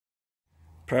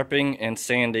Prepping and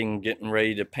sanding, getting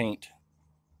ready to paint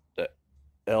the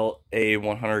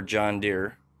La100 John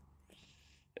Deere.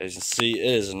 As you can see, it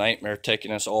is a nightmare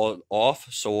taking this all off,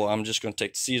 so I'm just going to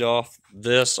take the seat off,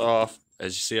 this off.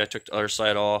 As you see, I took the other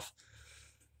side off.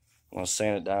 I'm going to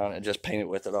sand it down and just paint it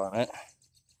with it on it.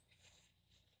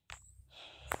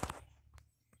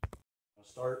 I'll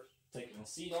start taking the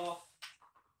seat off.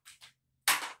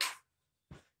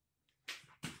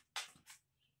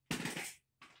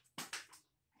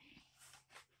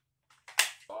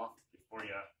 Before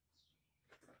you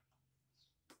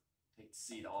take the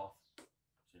seat off so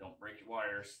you don't break your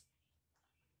wires.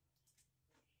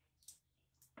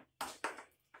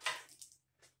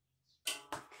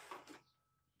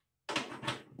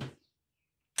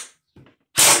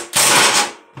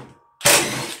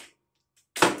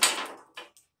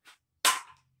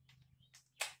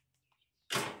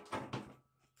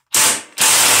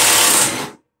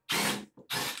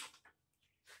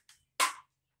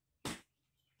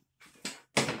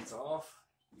 It's off.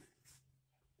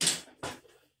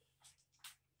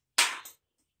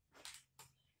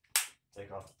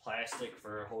 Take off the plastic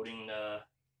for holding the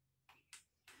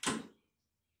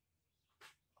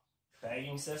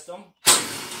bagging system.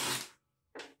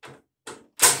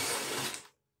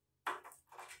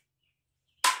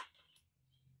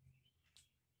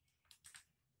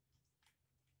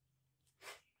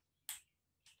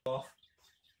 Off.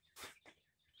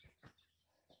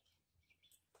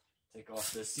 Take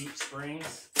off the seat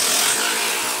springs.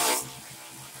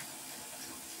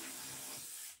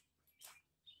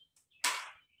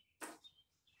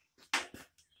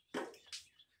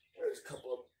 There's a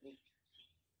couple of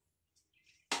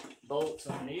bolts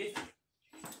underneath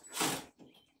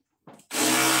to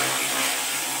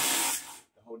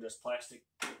hold this plastic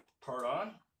part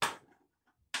on.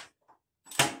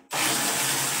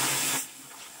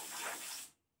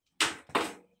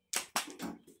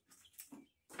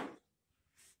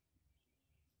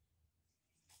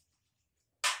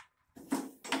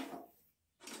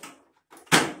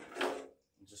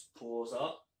 Just pulls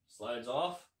up, slides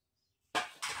off.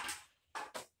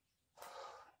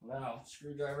 Now,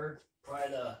 screwdriver, pry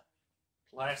the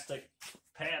plastic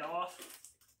pad off.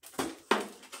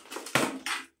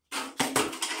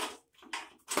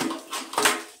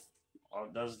 All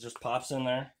it does is just pops in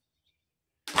there.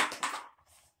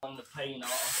 On the paint off,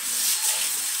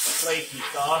 the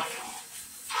flake's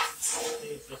off.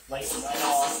 It's just flaking right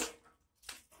off.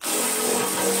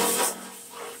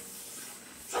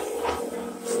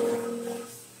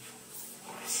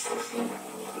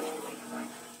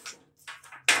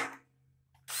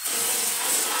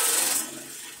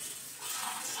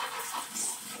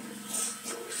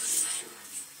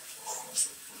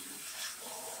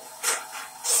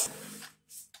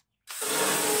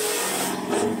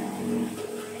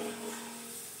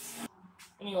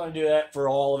 And you want to do that for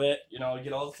all of it, you know,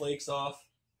 get all the flakes off.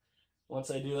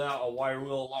 Once I do that, I'll wire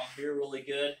wheel along here really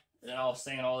good, and then I'll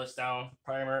sand all this down,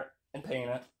 primer it, and paint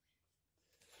it.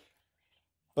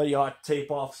 But you ought to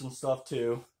tape off some stuff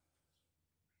too.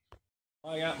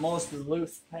 I got most of the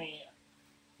loose paint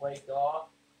flaked off.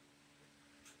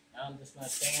 Now I'm just going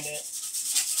to sand it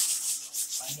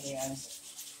by hand.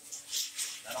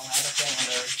 I don't have a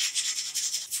sander.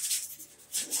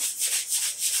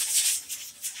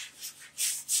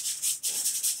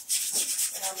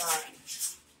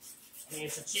 I mean,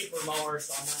 it's a cheaper mower,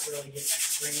 so I'm not really getting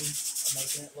extreme of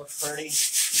making it look pretty.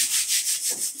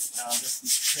 I'm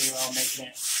just pretty well making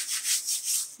it.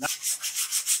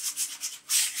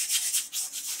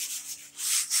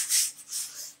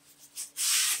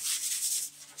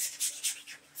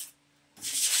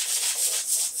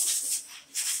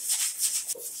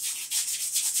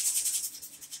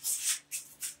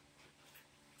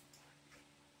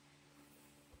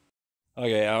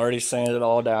 Okay, I already sanded it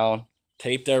all down.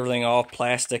 Taped everything off,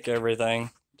 plastic everything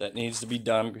that needs to be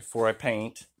done before I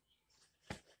paint.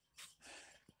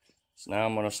 So now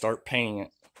I'm going to start painting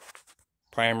it.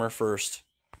 Primer first.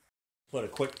 Put a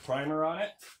quick primer on it.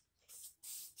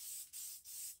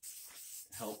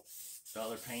 Help the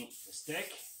other paint to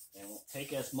stick. And won't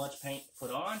take as much paint to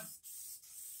put on.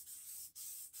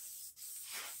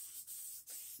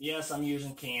 Yes, I'm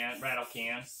using rattle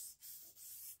cans.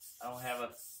 I don't have a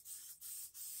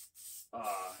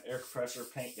air compressor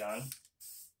paint gun.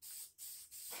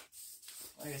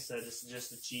 Like I said, this is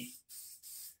just a cheap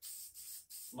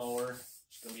mower.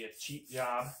 It's going to be a cheap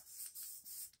job.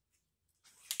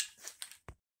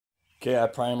 Okay, I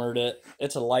primered it.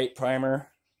 It's a light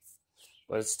primer,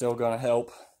 but it's still going to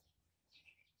help.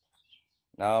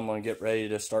 Now I'm going to get ready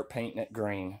to start painting it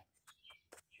green.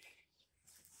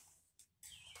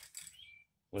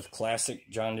 with classic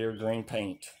John Deere green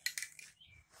paint.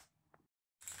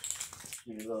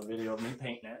 Give you a little video of me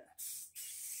painting it.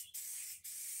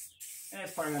 And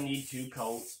it's probably going to need 2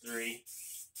 coats, 3.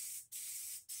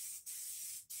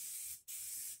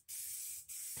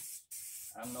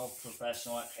 I'm no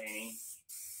professional at painting.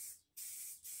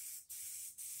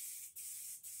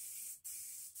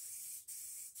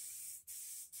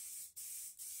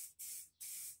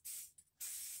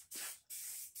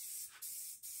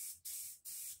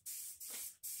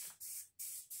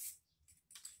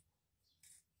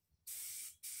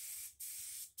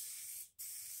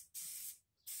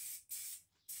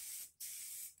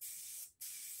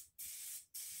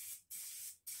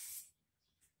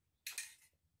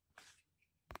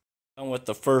 And with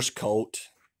the first coat,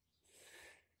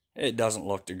 it doesn't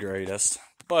look the greatest.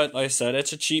 But like I said,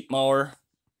 it's a cheap mower.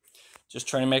 Just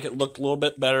trying to make it look a little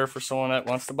bit better for someone that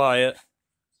wants to buy it.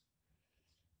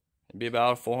 It'd be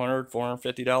about a $400,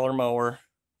 $450 mower.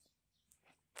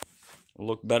 It'll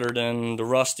look better than the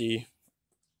rusty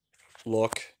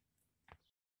look.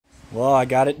 Well, I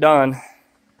got it done.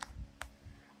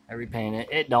 I repainted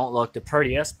it. It don't look the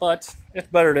prettiest, but it's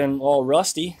better than all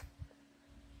rusty.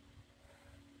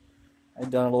 I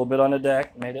done a little bit on the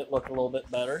deck, made it look a little bit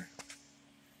better.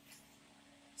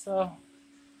 So,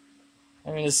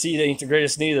 I mean, the seat ain't the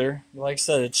greatest neither. Like I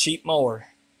said, it's a cheap mower.